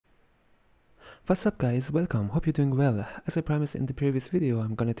What's up guys, welcome, hope you're doing well. As I promised in the previous video,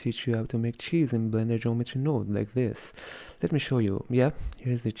 I'm gonna teach you how to make cheese in Blender geometry node like this. Let me show you.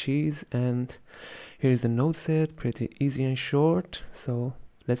 Here's the cheese and here's the node set, pretty easy and short, so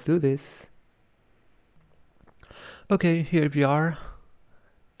let's do this. Okay, here we are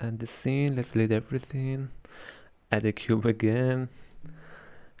and the scene. Let's delete everything, add a cube again,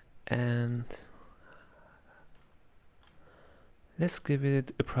 and let's give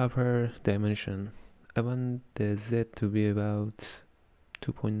it a proper dimension. I want the Z to be about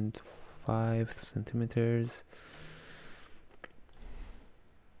 2.5 centimeters.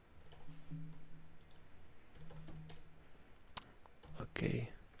 Okay,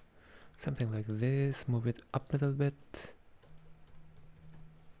 something like this. Move it up a little bit.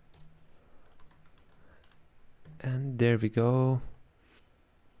 And there we go.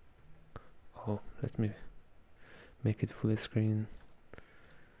 Oh, let me make it full screen.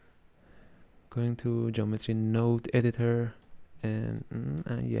 Going to geometry node editor, and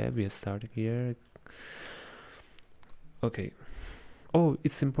yeah, we are starting here. Okay. Oh,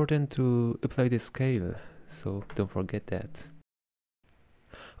 it's important to apply the scale, so don't forget that.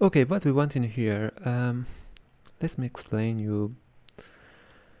 Okay, what we want in here, let me explain you.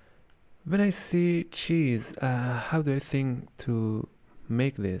 When I see cheese, how do I think to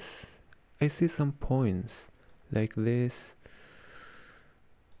make this? I see some points like this,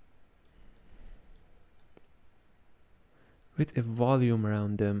 with a volume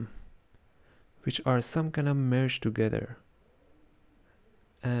around them, which are some kind of merged together.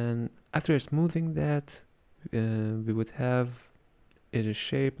 And after smoothing that, we would have a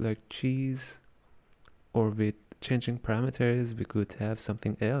shape like cheese, or with changing parameters we could have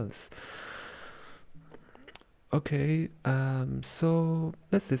something else. Okay, so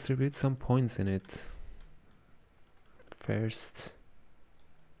let's distribute some points in it. First,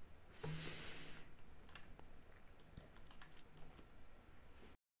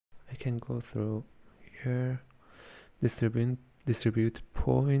 I can go through here, distribute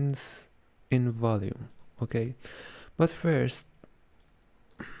points in volume. Okay, but first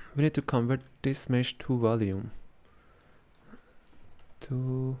we need to convert this mesh to volume.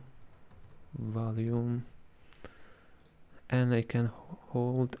 And I can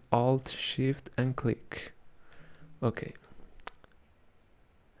hold Alt, Shift and click. Okay,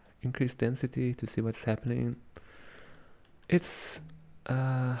 increase density to see what's happening. It's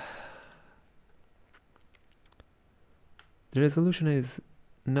the resolution is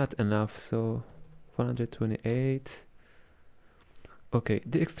not enough, so 128. Okay,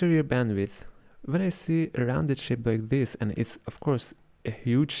 the exterior bandwidth. When I see a rounded shape like this, and it's of course a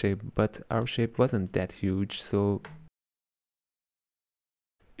huge shape, but our shape wasn't that huge, so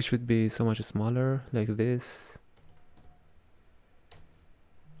it should be so much smaller, like this.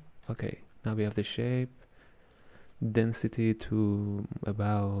 Okay, now we have the shape. Density to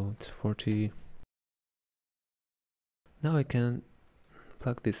about 40. Now I can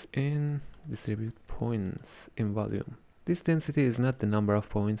plug this in, distribute points in volume. This density is not the number of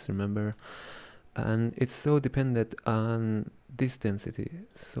points, remember, and it's so dependent on this density.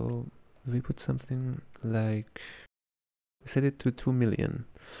 So we put something like, set it to 2 million.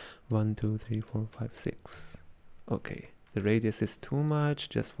 1, 2, 3, 4, 5, 6. Okay, the radius is too much.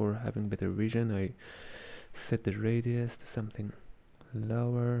 Just for having better vision, I set the radius to something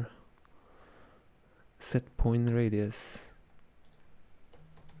lower. Set point radius.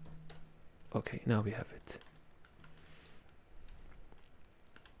 Okay, now we have it.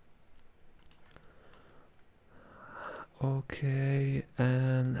 Okay,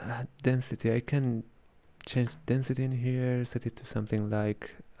 and density, I can change density in here, set it to something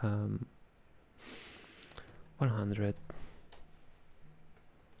like 100,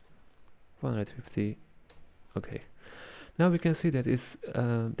 150. Okay, now we can see that it's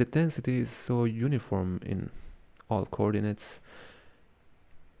the density is so uniform in all coordinates.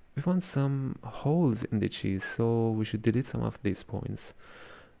 We want some holes in the cheese, so we should delete some of these points.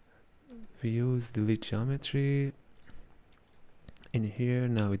 We use delete geometry in here.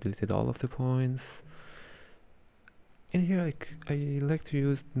 Now we deleted all of the points. In here I like to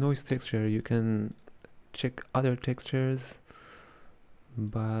use noise texture. You can check other textures,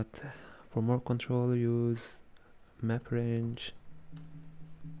 but for more control use map range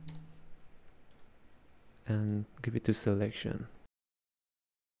and give it to selection.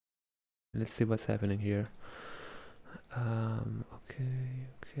 Let's see what's happening here.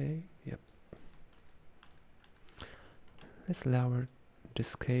 Okay, yep. Let's lower the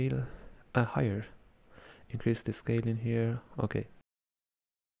scale higher. Increase the scale in here. Okay.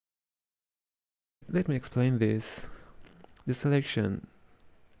 Let me explain this. The selection.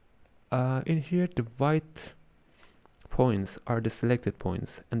 in here the white points are the selected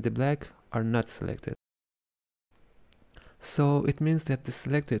points and the black are not selected. So it means that the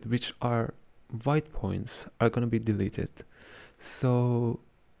selected, which are white points, are going to be deleted. So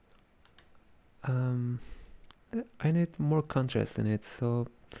I need more contrast in it, so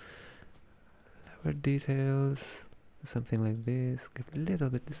lower details, something like this, give a little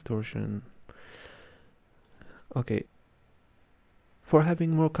bit distortion. Okay, for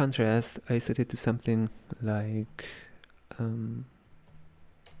having more contrast I set it to something like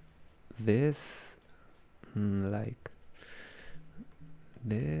this, like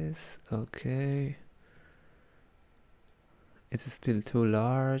this. Okay, it's still too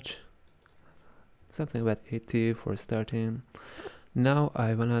large, something about 80 for starting. Now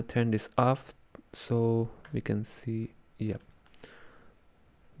I wanna turn this off so we can see, yep,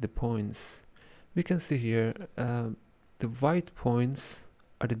 the points. We can see here the white points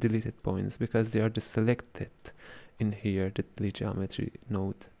are the deleted points because they are the selected in here, the delete geometry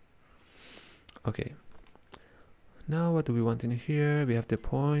node. Okay, now what do we want in here? We have the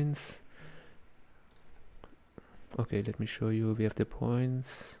points. Okay, let me show you. We have the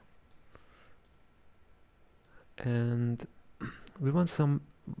points and we want some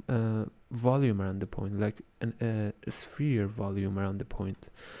volume around the point, like a sphere volume around the point,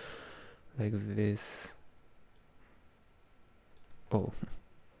 like this. Oh,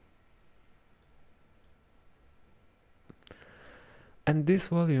 and these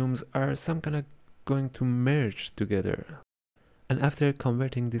volumes are some kind of going to merge together, and after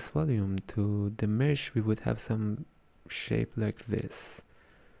converting this volume to the mesh we would have some shape like this.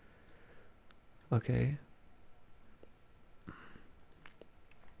 Okay,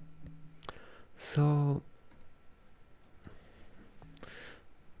 so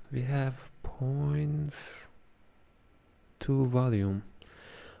we have points to volume.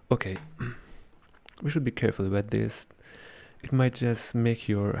 Okay, we should be careful about this. It might just make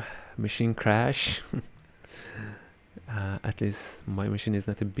your machine crash. At least my machine is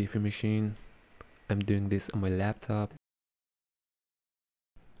not a beefy machine. I'm doing this on my laptop.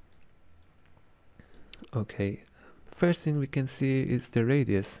 Okay, first thing we can see is the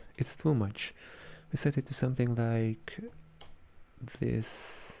radius. It's too much. We set it to something like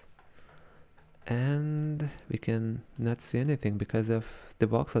this, and we can not see anything because of the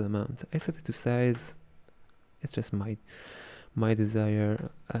voxel amount. I set it to size. It's just my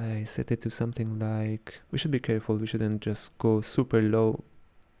desire. I set it to something like, we should be careful, we shouldn't just go super low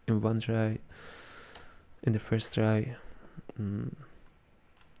in one try, in the first try.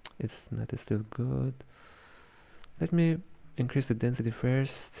 It's not still good. Let me increase the density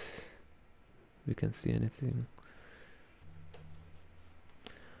first. We can see anything.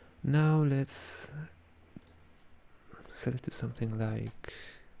 Now let's set it to something like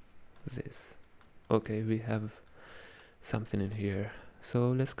this. Okay, we have something in here,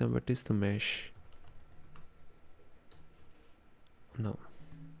 so let's convert this to mesh. No,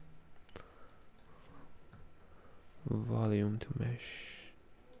 volume to mesh.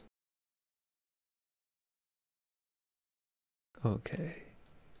 Okay,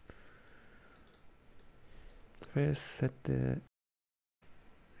 first set the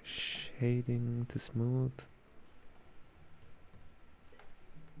shading to smooth.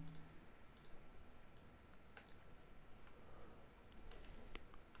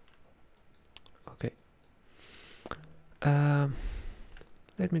 Okay,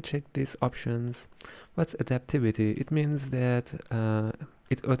 let me check these options. What's adaptivity? It means that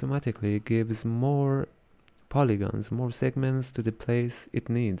it automatically gives more polygons, more segments to the place it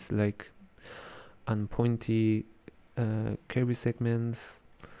needs, like on pointy curvy segments,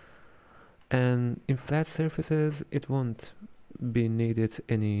 and in flat surfaces it won't be needed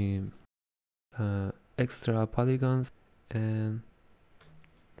any extra polygons. And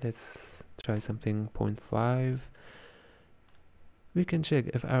let's try something 0.5. We can check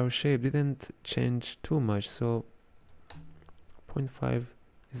if our shape didn't change too much, so 0.5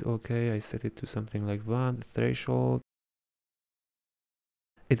 is okay. I set it to something like 1, the threshold.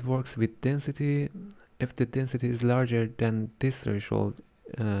 It works with density. If the density is larger than this threshold,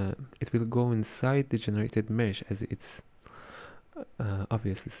 it will go inside the generated mesh, as it's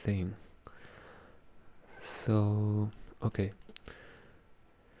obviously saying. So, okay.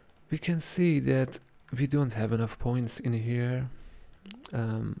 We can see that we don't have enough points in here.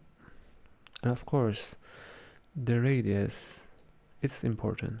 And of course, the radius, it's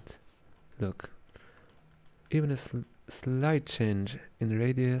important. Look, even a slight change in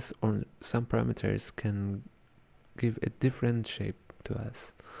radius or some parameters can give a different shape to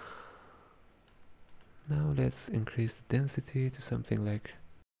us. Now let's increase the density to something like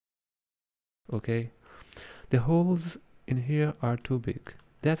Okay, the holes in here are too big.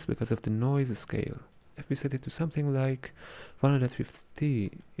 That's because of the noise scale. If we set it to something like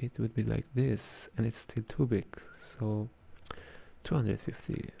 150, it would be like this, and it's still too big. So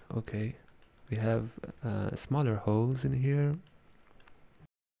 250. Okay, we have smaller holes in here.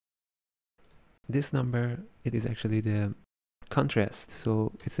 This number, it is actually the contrast,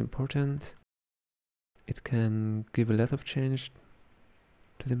 so it's important. It can give a lot of change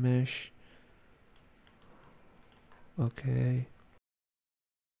to the mesh. Okay,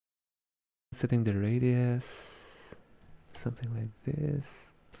 setting the radius, something like this.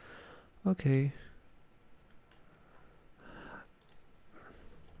 Okay,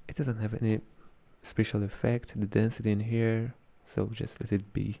 it doesn't have any special effect, the density in here, so just let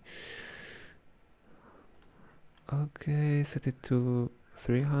it be. Okay, set it to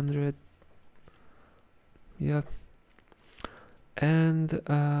 300. Yeah, and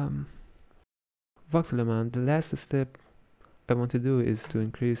voxel amount, the last step I want to do is to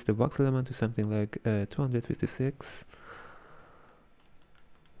increase the voxel amount to something like 256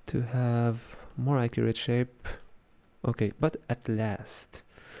 to have more accurate shape. Okay, but at last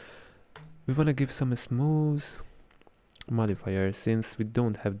we want to give some smooth modifier, since we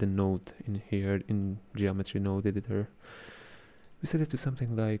don't have the node in here in geometry node editor. We set it to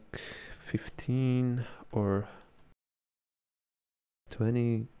something like 15 or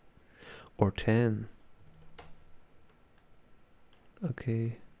 20 or 10.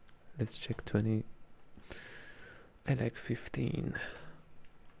 Okay, let's check 20. I like 15.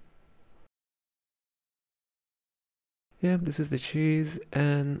 Yeah, this is the cheese,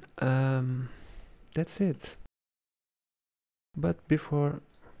 and that's it. But before,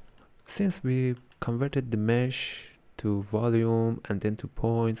 since we converted the mesh to volume and then to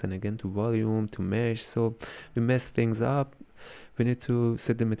points and again to volume to mesh, so we messed things up, we need to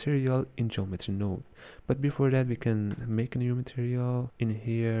set the material in geometry node. But before that, we can make a new material in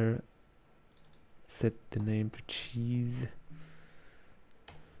here, set the name to cheese,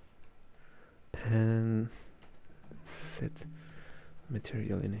 and set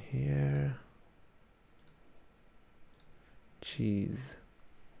material in here, cheese.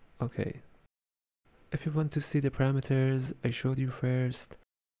 Okay, if you want to see the parameters I showed you first,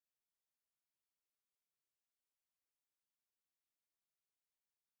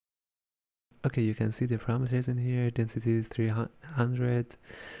 okay, you can see the parameters in here. Density is 300,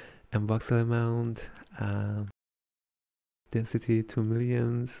 and voxel amount, density 2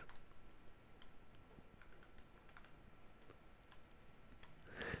 millions.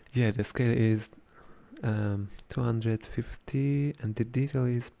 Yeah, the scale is 250, and the detail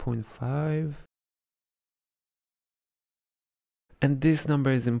is 0.5. And this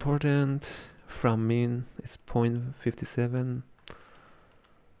number is important. From mean, it's 0.57.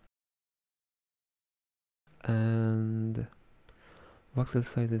 And voxel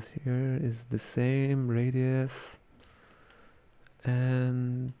sizes here is the same, radius,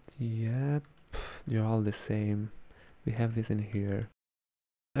 and yep, they're all the same. We have this in here.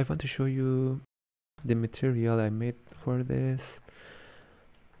 I want to show you the material I made for this.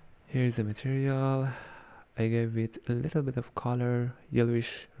 Here's the material. I gave it a little bit of color,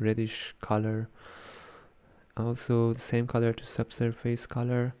 yellowish reddish color, also the same color to subsurface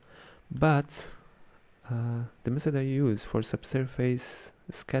color, but the method I use for subsurface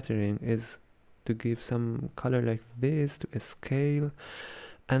scattering is to give some color like this to a scale,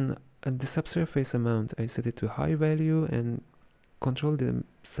 and the subsurface amount I set it to high value and control the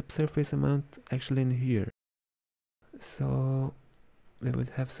subsurface amount actually in here. So we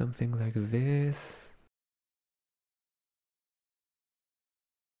would have something like this.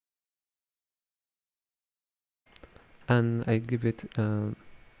 And I give it a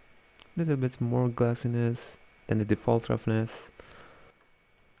little bit more glassiness than the default roughness.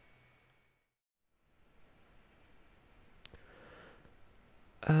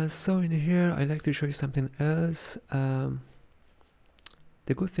 So in here I like to show you something else.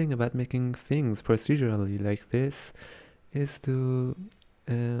 The good thing about making things procedurally like this is to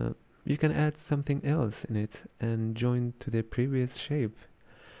you can add something else in it and join to the previous shape,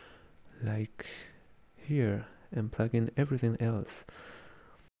 like here, and plug in everything else.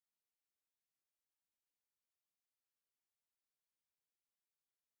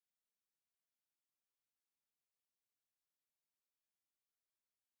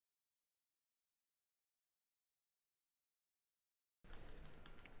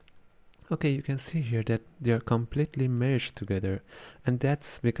 Okay, you can see here that they are completely meshed together, and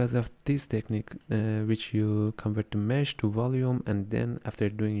that's because of this technique, which you convert the mesh to volume, and then after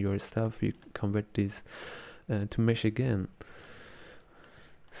doing your stuff you convert this to mesh again.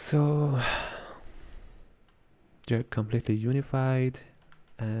 So they're completely unified.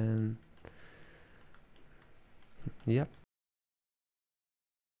 And yeah,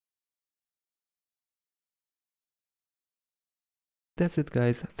 that's it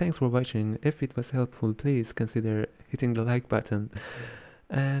guys. Thanks for watching. If it was helpful, please consider hitting the like button.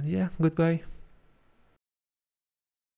 And yeah, goodbye.